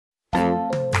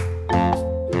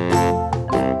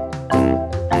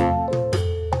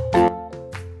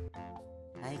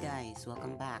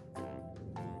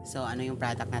So, ano yung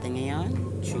product natin ngayon?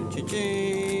 Ching, ching,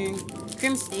 ching!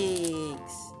 Krim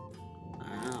Stix!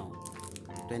 Wow!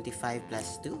 25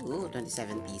 plus 2,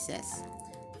 27 pieces.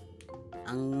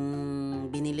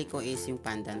 Ang binili ko is yung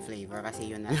pandan flavor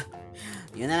kasi yun na lang.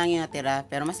 Yun na lang yung natira.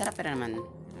 Pero masarap pa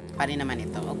rin naman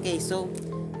ito. Okay, so,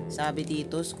 sabi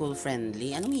dito, school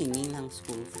friendly. Ano meaning ng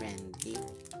school friendly?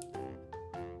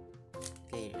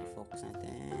 Okay, focus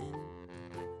natin.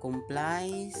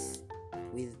 Complies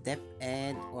with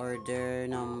DepEd order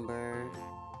number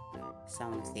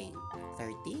something.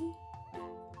 13?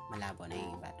 Malabo na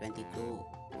yung iba. 22.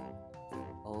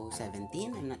 Oh,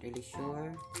 17? I'm not really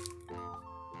sure.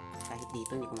 Kahit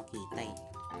dito, hindi ko makita eh.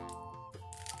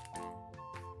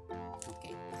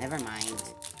 Okay, never mind.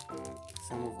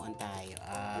 So, move on tayo.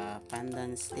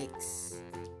 Pandan sticks.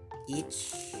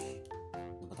 Each.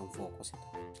 Ano ba itong focus ito?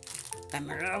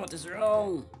 Camera, what is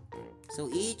wrong? So,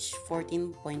 each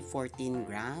 14.14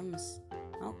 grams.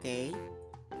 Okay.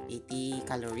 80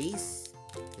 calories.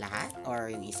 Lahat?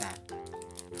 Or yung isa?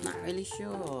 Not really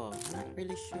sure. Not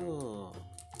really sure.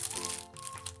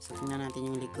 So, tingnan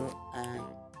natin yung ligo.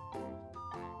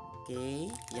 Okay.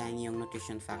 Yan yung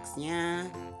nutrition facts niya.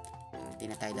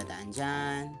 Hindi na tayo dadaan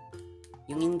dyan.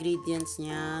 Yung ingredients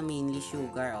niya, mainly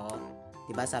sugar, oh.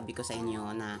 Diba sabi ko sa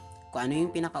inyo na kung ano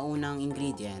yung pinakaunang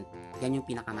ingredient, yan yung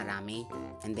pinakamarami.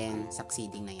 And then,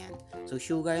 succeeding na yan. So,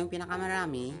 sugar yung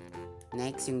pinakamarami.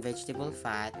 Next, yung vegetable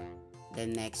fat.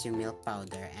 Then, next, yung milk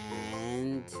powder.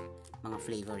 And, mga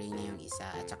flavoring na yung isa.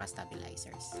 At saka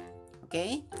stabilizers.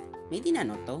 Okay? May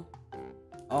dinano to.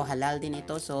 Oh, halal din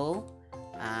ito. So,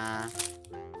 pag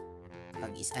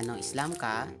Islam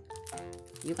ka,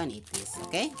 you can eat this.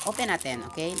 Okay? Open natin.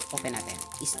 Okay? Open natin.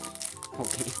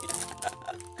 Okay.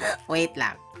 Wait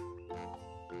lang.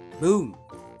 Boom!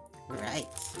 Alright.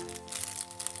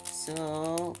 So,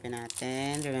 open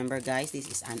natin. Remember guys, this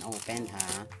is unopened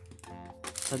ha.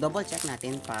 So, double check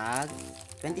natin pag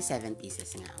 27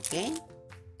 pieces nga. Okay?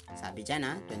 Sabi dyan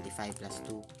ha, 25 plus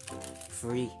 2.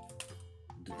 Free.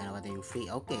 Dalawa daw yung free.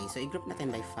 Okay, so i-group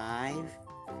natin by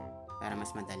 5 para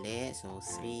mas madali. So,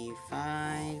 3,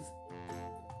 5.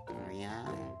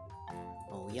 Ayan.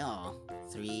 Oh, yeah.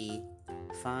 3,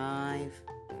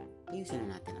 5. Ayusin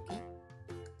na natin, okay?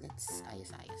 Let's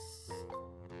ayos.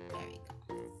 There we go.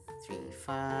 3,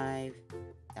 5.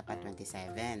 Dapat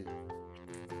 27. 3,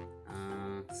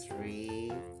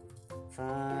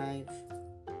 5.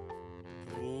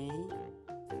 Okay.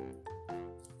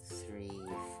 3,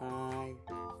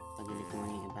 5. Pagilip mo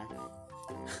na yung iba.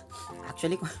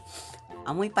 Actually,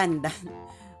 amoy pandan.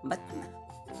 Ba't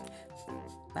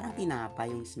parang tinapa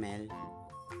yung smell.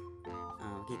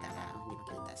 Kita ba? Hindi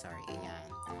ba kita? Sorry. Ayan.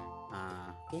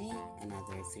 Okay.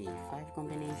 Another 3, 5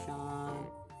 combination.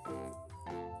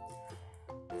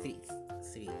 3.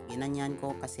 Ginanyan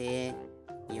ko kasi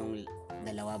yung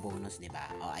dalawa bonus, diba?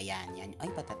 O, ayan. Yan.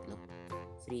 Ay, patatlo.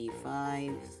 3,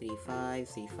 5, 3, 5,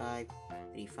 3, 5,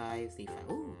 3, 5, 3,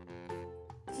 5. Ooh.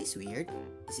 This is weird.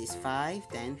 This is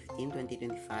 5, 10, 15, 20,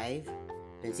 25,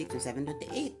 26, 27,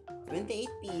 28.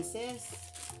 28 pieces.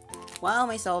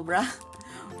 Wow, may sobra.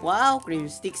 Wow,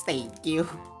 Krim Stix, thank you.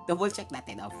 Double check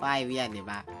natin. 5 yan, di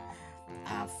ba?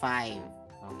 5.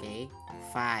 Okay?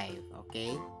 5.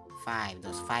 Okay? 5.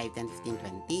 Those 5, 10, 15,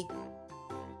 20.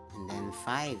 And then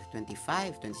 5,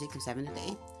 25, 26, 27,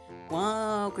 28.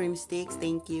 Wow, Krim Stix,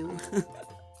 thank you.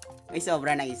 May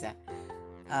sobra na isa.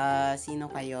 Sino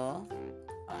kayo?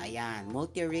 Ayan,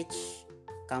 multi-rich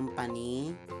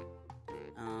company.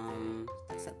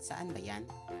 Saan ba yan?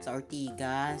 Sa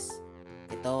Ortigas.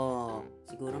 Ito,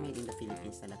 siguro made in the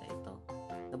Philippines talaga ito.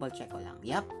 Double check ko lang.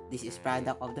 Yup, this is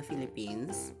product of the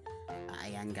Philippines.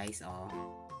 Ayan guys, oh.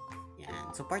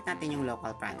 Yan. Support natin yung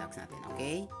local products natin,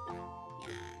 okay?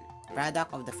 Yan. Product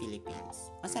of the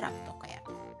Philippines. Masarap to kaya.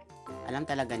 Alam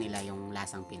talaga nila yung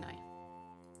lasang Pinoy.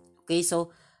 Okay,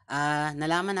 so,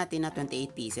 nalaman natin na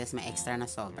 28 pieces, may extra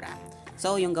na sobra.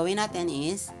 So, yung gawin natin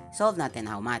is, solve natin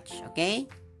how much,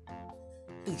 okay?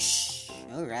 Tush!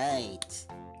 Alright.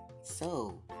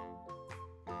 So,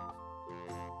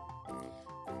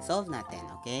 solve natin,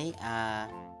 okay?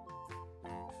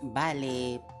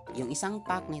 Bale, yung isang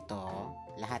pack nito,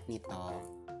 lahat nito,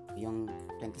 yung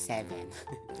 27,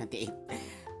 28,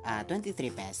 23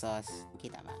 pesos.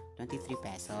 Kita ba? 23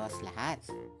 pesos lahat.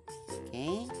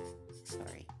 Okay?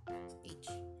 Sorry.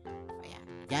 Ayan.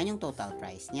 Yan yung total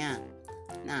price niya.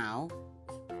 Now,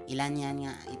 ilan yan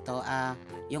nga ito?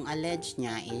 Yung alleged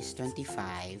niya is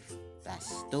 25 plus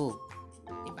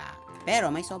 2. Diba?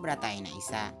 Pero may sobra tayo na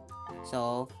isa.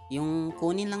 So, yung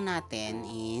kunin lang natin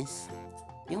is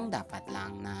yung dapat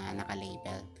lang na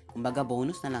naka-label. Kumbaga,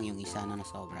 bonus na lang yung isa na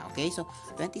nasobra. Okay? So,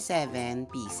 27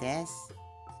 pieces.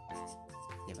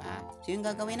 Diba? So, yung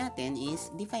gagawin natin is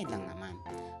divide lang naman.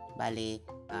 Bali,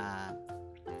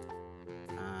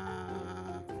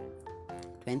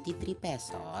 23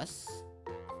 pesos,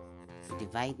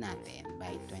 divide natin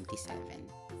by 27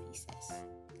 pieces.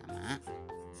 Tama?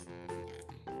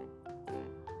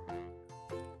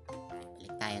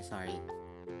 Balik tayo, sorry.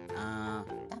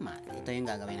 Tama. Ito yung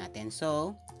gagawin natin.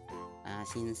 So,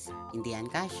 since hindi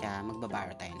yan kasya,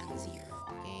 magbabaro tayo ng 0.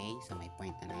 Okay? So, may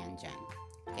point na yan dyan.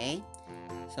 Okay?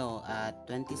 So,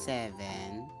 27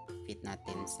 fit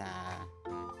natin sa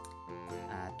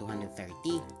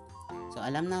 230. So,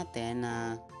 alam natin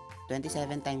na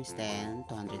 27 times 10,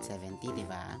 270, di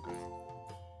ba?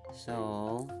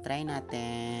 So, try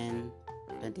natin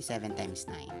 27 times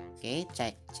 9. Okay?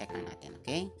 Check na natin.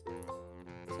 Okay?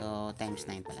 So, times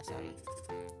 9 pala, sorry.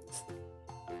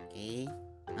 Okay?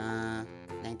 9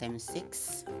 times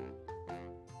 6.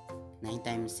 9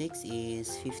 times 6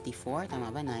 is 54.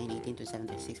 Tama ba? 9, 18, 27,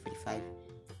 36, 45,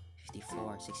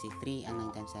 54, 63. And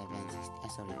 9 times 7,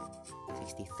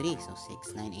 63. So,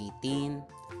 6, 9, 18.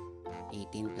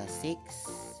 18 plus 6,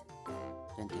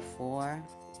 24.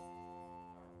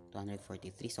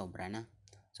 243. Sobra na.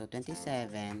 So,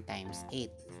 27 times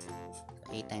 8. So,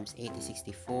 8 times 8 is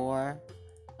 64.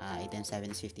 8 times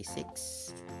 7 is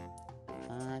 56.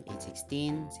 5, 8,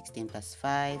 16. 16 plus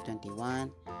 5,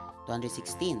 21.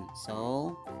 216. So,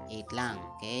 8 lang.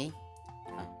 Okay?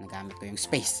 Nagamit ko yung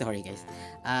space. Sorry, guys.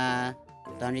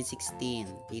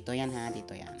 216. Dito yan, ha?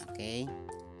 Dito yan. Okay?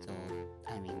 So,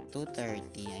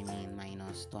 230.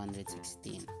 Minus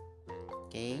 216.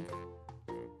 Okay?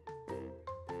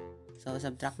 So,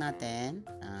 subtract natin.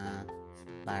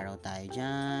 Borrow tayo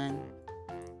dyan.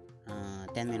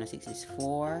 10 minus 6 is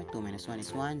 4. 2 minus 1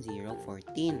 is 1. 0,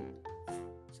 14.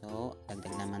 So,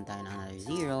 dagdag naman tayo ng another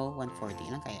 0. 140.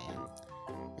 Ilan kaya yan?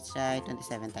 Let's try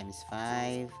 27 times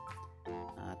 5.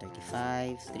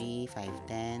 35. 3, 5,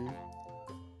 10.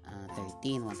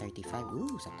 13.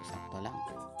 135. Sakto-sakto lang.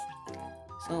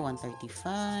 So,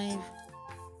 135.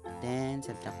 Then,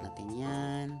 subtract natin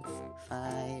yan.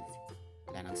 5.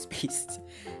 Wala ng space.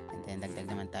 And then,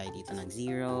 dagdag naman tayo dito ng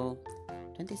 0.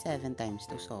 27 times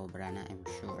 2, sobra na, I'm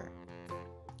sure.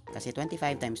 Kasi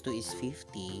 25 times 2 is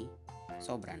 50.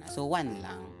 Sobra na. So, 1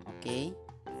 lang. Okay?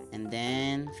 And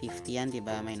then, 50 yan,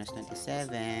 diba? Minus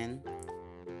 27.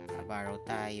 Borrow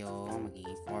tayo.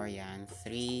 Magiging 4 yan.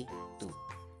 3, 2.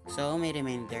 So, may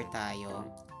remainder tayo.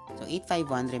 So,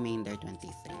 851, remainder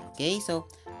 23. Okay? So,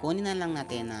 kunin na lang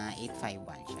natin na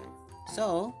 851 siya.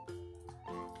 So,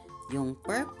 yung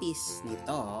per piece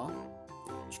nito,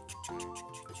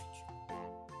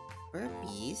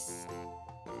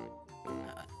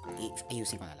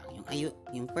 ayusin ko na lang.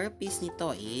 Yung per piece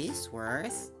nito is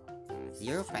worth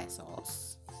 0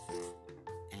 pesos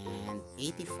and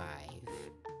 85.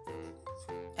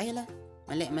 Ay, ala.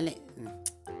 Mali.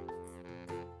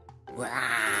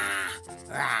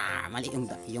 Mali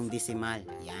yung decimal.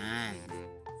 Yan.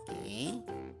 Okay.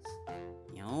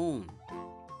 Yung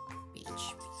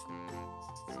page.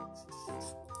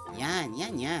 Yan.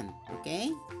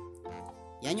 Okay?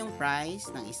 Yan yung price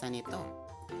ng isa nito.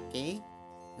 Okay?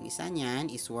 Yung isa niyan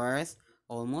is worth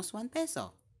almost 1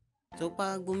 peso. So,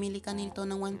 pag bumili ka nito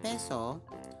ng 1 peso,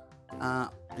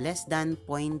 less than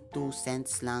 0.2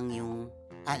 cents lang yung,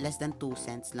 less than 2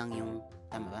 cents lang yung,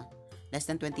 tama ba? Less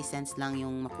than 20 cents lang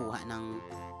yung makuha ng,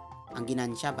 ang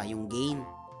ginansya ba? Yung gain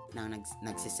ng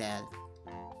nagsisell.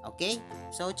 Okay?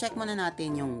 So, check muna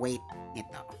natin yung weight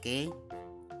nito. Okay?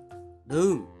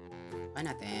 Boom! Pa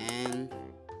natin.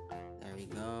 There we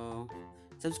go.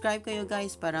 Subscribe kayo,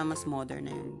 guys, para mas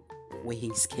modern na yung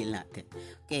weighing scale natin.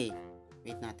 Okay.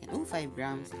 Wait natin. 5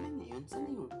 grams. Saan na yun? Saan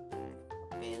na yung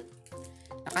papel?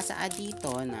 Nakasaad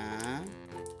dito na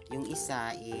yung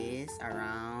isa is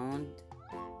around,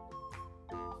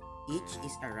 each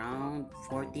is around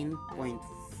 14.4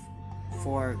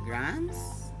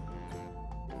 grams.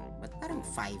 Ba't parang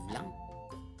 5 lang?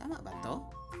 Tama ba to?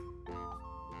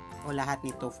 O lahat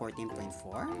nito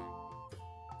 14.4?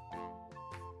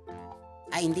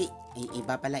 Ay, hindi.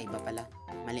 Iba pala.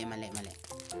 Mali.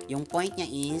 Yung point niya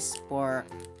is for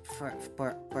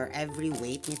every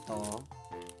weight nito,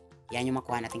 yan yung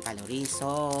makuha nating calories. So,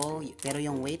 pero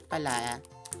yung weight pala,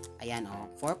 ayan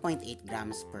 4.8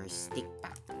 grams per stick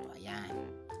pack. So, ayan.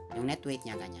 Yung net weight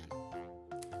niya ganyan.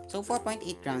 So, 4.8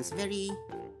 grams,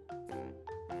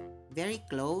 very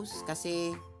close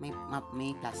kasi may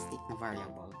plastic na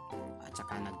variable. At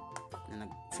saka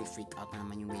nag-freak out na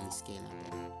naman yung weighing scale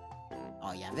natin.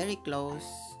 Yeah, very close.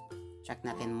 Check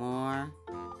natin more.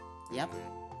 Yup.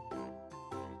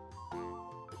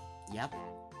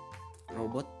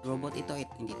 Robot ito,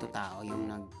 hindi to tao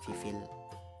yung nag-fill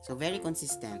So, very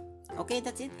consistent. Okay,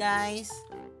 that's it guys.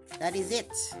 That is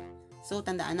it. So,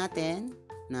 tandaan natin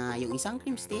na yung isang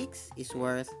Krim Stix is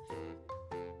worth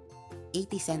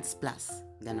 80 cents plus.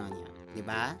 Ganon yun.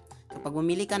 Diba? So, pag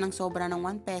bumili ka ng sobra ng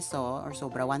 1 peso or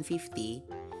sobra 150,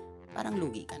 parang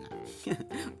lugi ka na.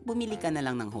 Bumili ka na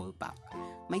lang ng whole pack.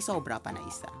 May sobra pa na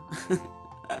isa.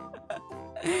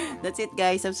 That's it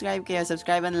guys. Subscribe kayo.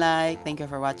 Subscribe and like. Thank you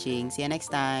for watching. See you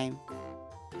next time.